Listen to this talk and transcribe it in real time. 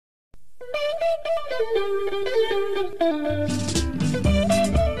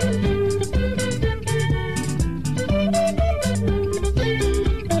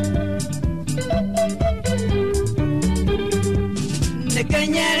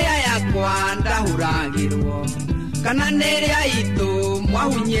Nekenyeria yakwa ndahuragirwo kana neria itu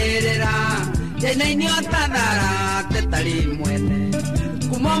mwahunyerera yenainio tathara tetari mwene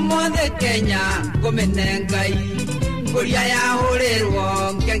kuma mothe Kenya ngomene Ngai nguria yahurirwo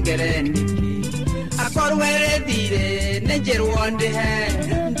ngengereniki akorwerethire nenjerwo ndihe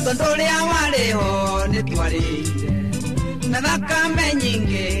tondu ria wariho nitwarire na thakame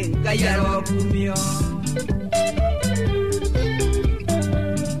nyingi Ngai arokumio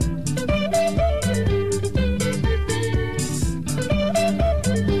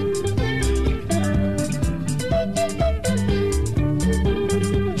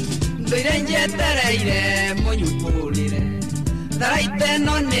Tereire munyupurire taraite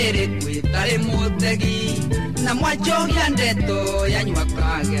no nere kwitare mutegi na mwajogia ndeto yanywa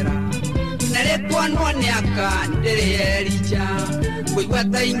kagera nere kwanwa niaka ndere ericha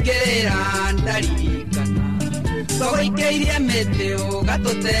kuigwata ingerera ndaririkana toikeirie meteo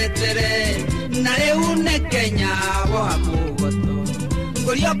gatotetere nare une Kenya boha mugoto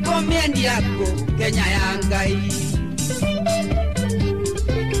kurio komiendi yako Kenya ya Ngai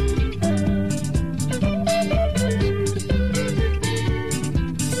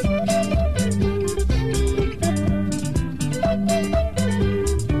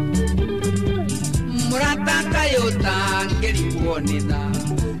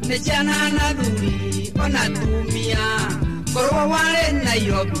Nechana na dhuri onatumia korwa wale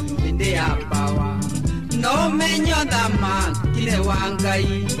Nairobi inde ya pawa no menyo dhama kile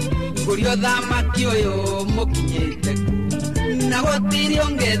wangai kurio dhama kioyo mokinyete na gotiri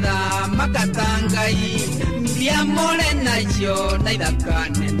ongetha makatangai mbia mole nacio na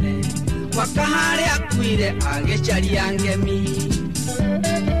ithakanene wakahare akwire agecharia ngemi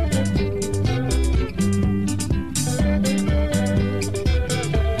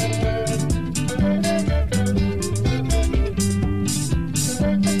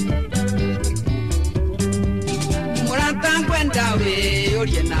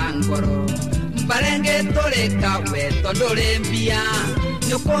Barenge toreka we tondore mbia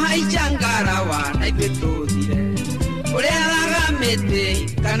nyoko haijangara wa na itwetudire uria ragamete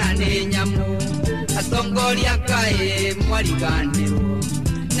kana ni nyamu atongoria kae mwariganirwo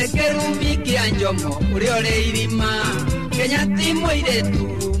nekerumi kia njomo uria ore irima Kenya timo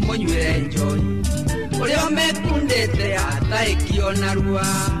iretu monywire njoi uria mekundete ataikio narua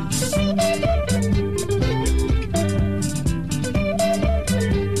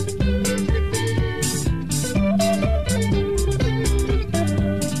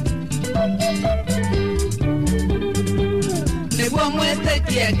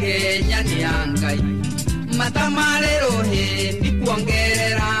Kenya ni Ngai matamarero he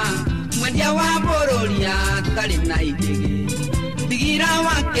ndikuongerera mwendia wa bororia tari na igigi digira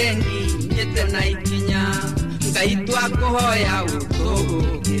wa Kengi nyete na ikinya Ngai twakuhoya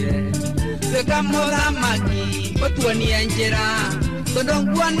utugire tweka muthamaki utuonie njira tondu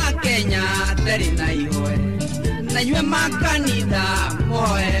ngwana Kenya tari na ihoe na nywe makanitha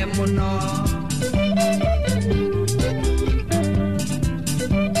moe muno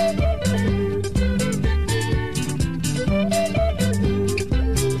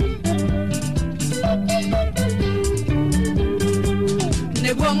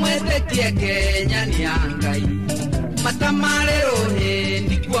Kenya ni Ngai matamarero he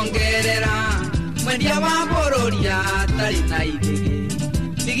ndikuongerera mwendia wa bororia tari na igigi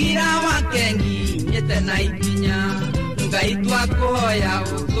digira wa Kengi nyete na ikinya Ngai twakuhoya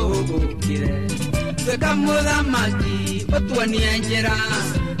utugukire tweka muthamaki utuonie njira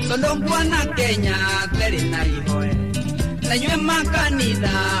tondu ngwana Kenya tari na ihoe na nywe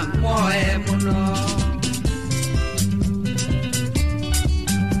makanitha moe muno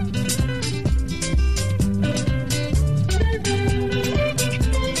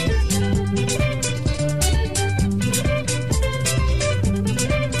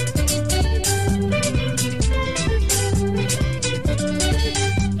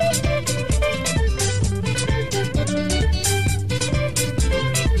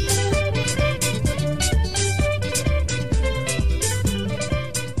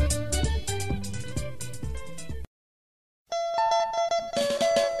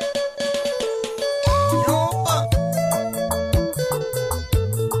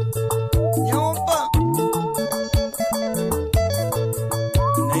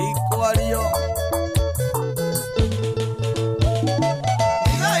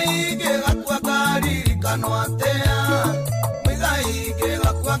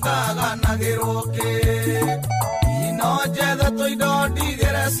gaganagirwo ki ino njethe tuindo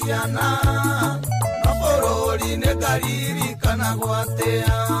ndigere ciana no bururi-ini ngaririkana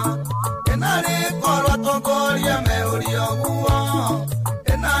gwatia inarikorwo atongoria meuria guo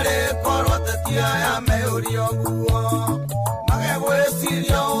inarikorwo tetia ya meuria guo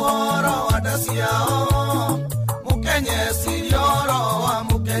magegwiciria uhoro wa nda ciao mukenyeciria uhoro wa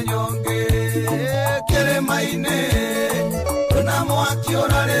mukenya ungi kirima-ini kwina mwaki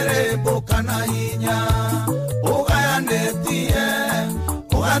urarĩrĩmbũka na hinya ũgayanĩtie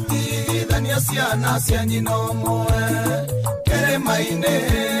ũgatigithania ciana cia nyina ũmwe kĩrĩma-inĩ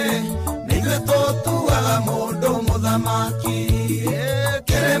nĩithuĩ tũtuaga mũndũ mũthamaki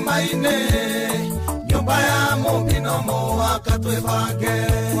kĩrĩma-inĩ nyũmba ya mũmbi no mũhaka twĩbange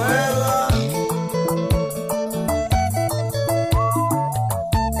wega.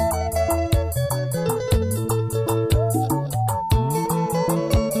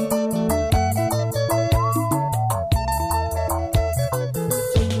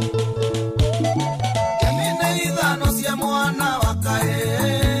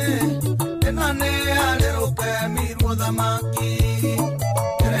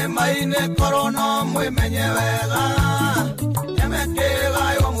 Korono mwimenye wega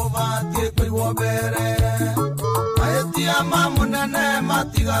nyemekigayo mubatie kuigwo mbere maetia mamunene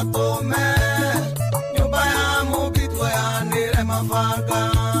matigatume nyumba ya mũmbi tweanĩre mabanga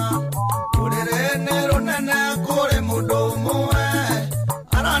rũrĩrĩ-inĩ rũnene kũrĩ mũndũ ũmwe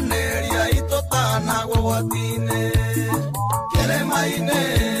aranĩria itũtanagwo gwati-inĩ kĩrĩma-inĩ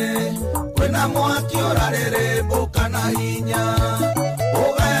kwĩna mwaki ũrarĩrĩmbũka na hinya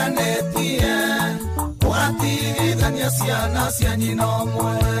ũgatigithania ciana cia nyina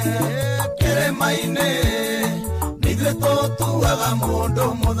ũmwe kĩrĩma-inĩ nĩithuĩ tũtuaga mũndũ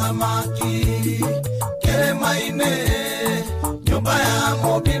mũthamaki kĩrĩma-inĩ nyũmba ya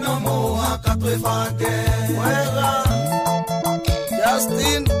mũmbi no mũhaka twĩbange wega.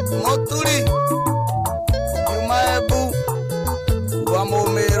 Justin Muturi kuma Embu wa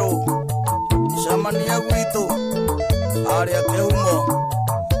Mũmĩrũ cemania gwitũ arĩa kĩhumo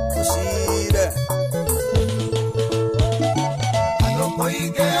ũcire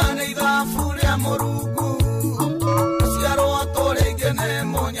Oigea ni ithabu rĩa Mũrungu ciarwo tũrĩngĩ nĩ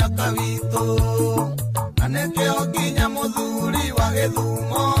mũnyaka witũ na nĩkĩo nginya mũthuri wa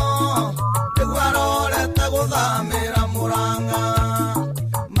Gĩthumo nĩguo arorete gũthamĩra Mũrang'a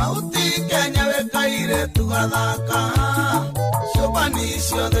mahuti Kenya wĩkaire tugathaka ciũmbani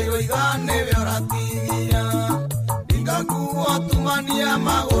ciothe iroiga nĩwe ũratigia ndingakuo tumania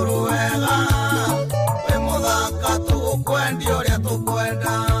magũrũ wega we mũthaka tũgũkwendia ũrĩa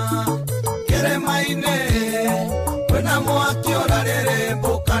tũkwenda kĩrĩma-inĩ kwĩna mwaki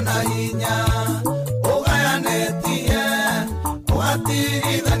ũrarĩrĩmbũka na hinya ũgayanĩtie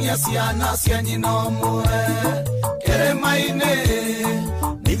ũgatigithania ciana cia nyina ũmwe kĩrĩma-inĩ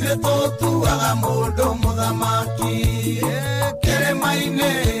nĩithuĩ tũtuaga mũndũ mũthamaki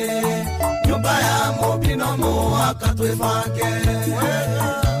kĩrĩma-inĩ nyũmba ya mũmbi no mũhaka twĩbange wega.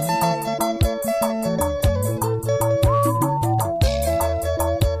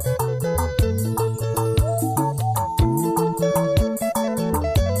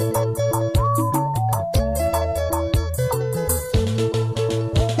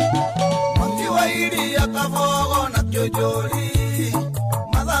 Jori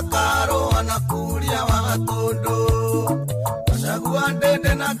mathakaro anakuria wa Gatundu Gachagua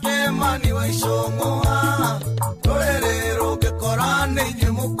ndende na Kemani wa Icũng'wa rũrĩrĩ rũngĩkora nĩ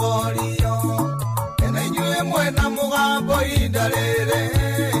inyuĩ mũkorio na inyuĩ mwena mũgambo ihinda rĩrĩ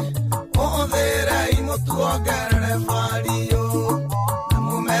mũhũthĩrei mũtuongerere bario na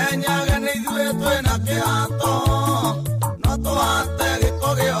mũmenyage nĩ ithuĩ twĩna kĩhato no tũhate gĩko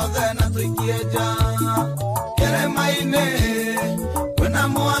gĩothe na tũikie nja kĩrĩma-inĩ kwĩna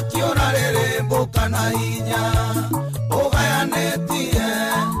mwaki ũrarĩrĩmbũka na hinya ũgayanĩtie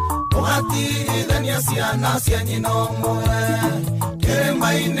ũgatigithania ciana cia nyina ũmwe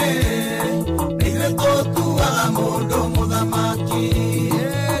kĩrĩma-inĩ nĩithuĩ tũtuaga mũndũ mũthamaki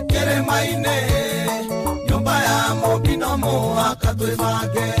kĩrĩma-inĩ nyũmba ya mũmbi no mũhaka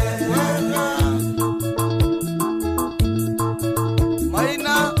twĩbange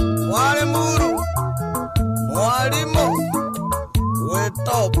Maina wale Muru Mwalimu we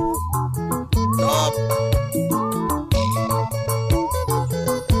top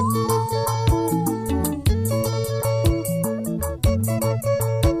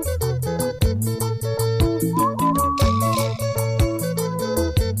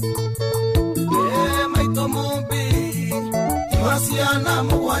maito mũmbi iwa ciana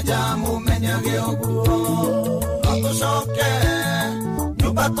mũgwanja mũmenyage ũguo no tũcoke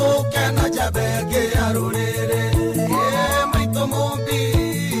nyũmba nyumba tukena jabege arurere maito mumbi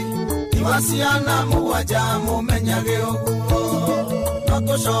iwasiana muwaja mumenyage oguo no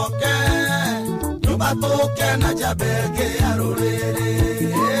tushoke nyumba tukena jabege arurere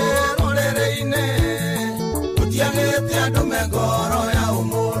rurere-ine tutiagite andu megoro ya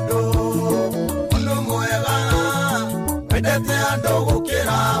umundu undu mwega wendete andu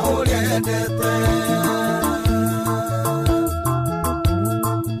gukira uria endete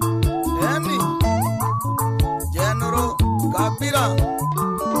Kapira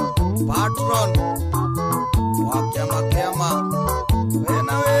patron wakiama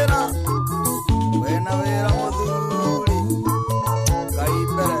wena vera moduri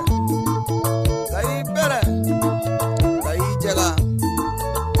kaipere kai jaga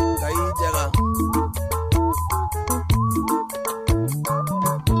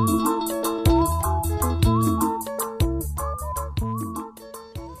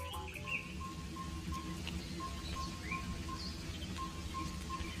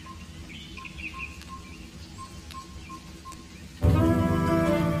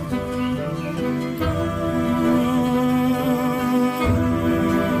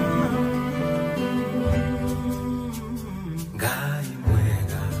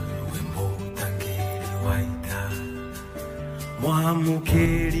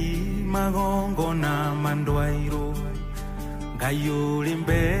Mwamukeri magongo na mandwairo Ngayuri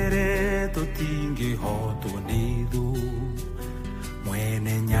mbere tutingi hotu nithu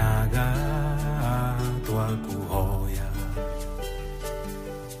Mwene nyaga twakuhoya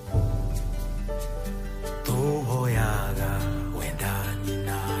Tuhoyaga wendani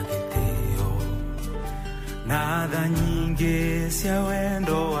na gitio Nada nyingi cia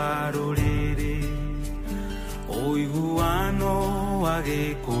wendo wa ruriri Uiguano wa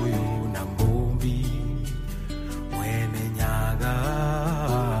Gikuyu na Mumbi Mwene nyaga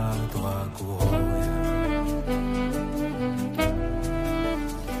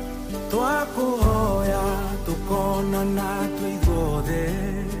twakuhoya tukona na tuithothe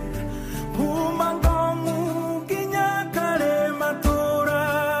Mumangongu nginya kare matura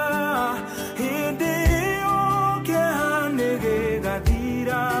hindi iyo kĩhani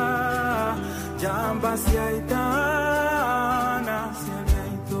gĩgathira Jamba ciaitana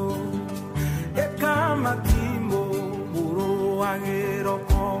cianyaitũ ĩkamakimũ mburu wa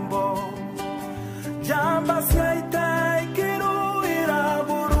gĩrokombo Jamba ciaita ikĩrũĩra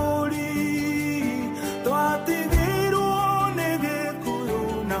bũrũri twatigirwo nĩ Gĩkũyũ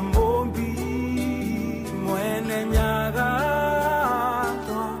na Mũmbi Mwene nyaga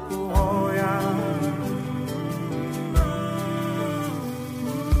twakuhoya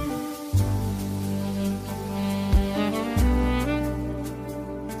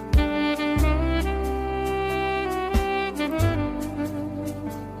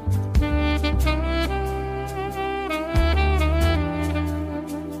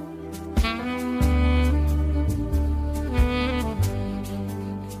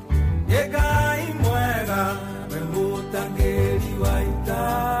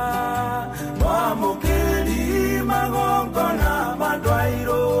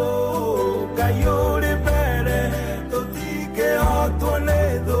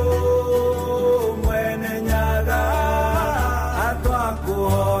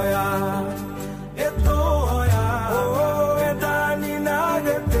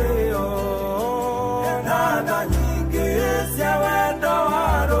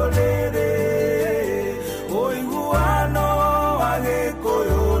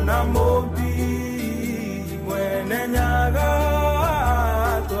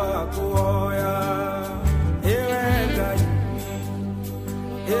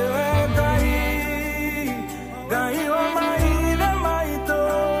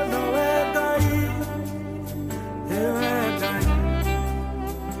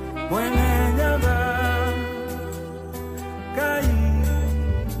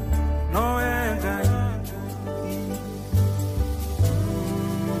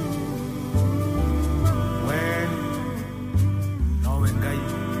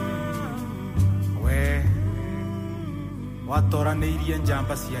Watoranĩirie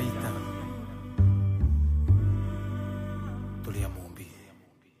njamba ciaita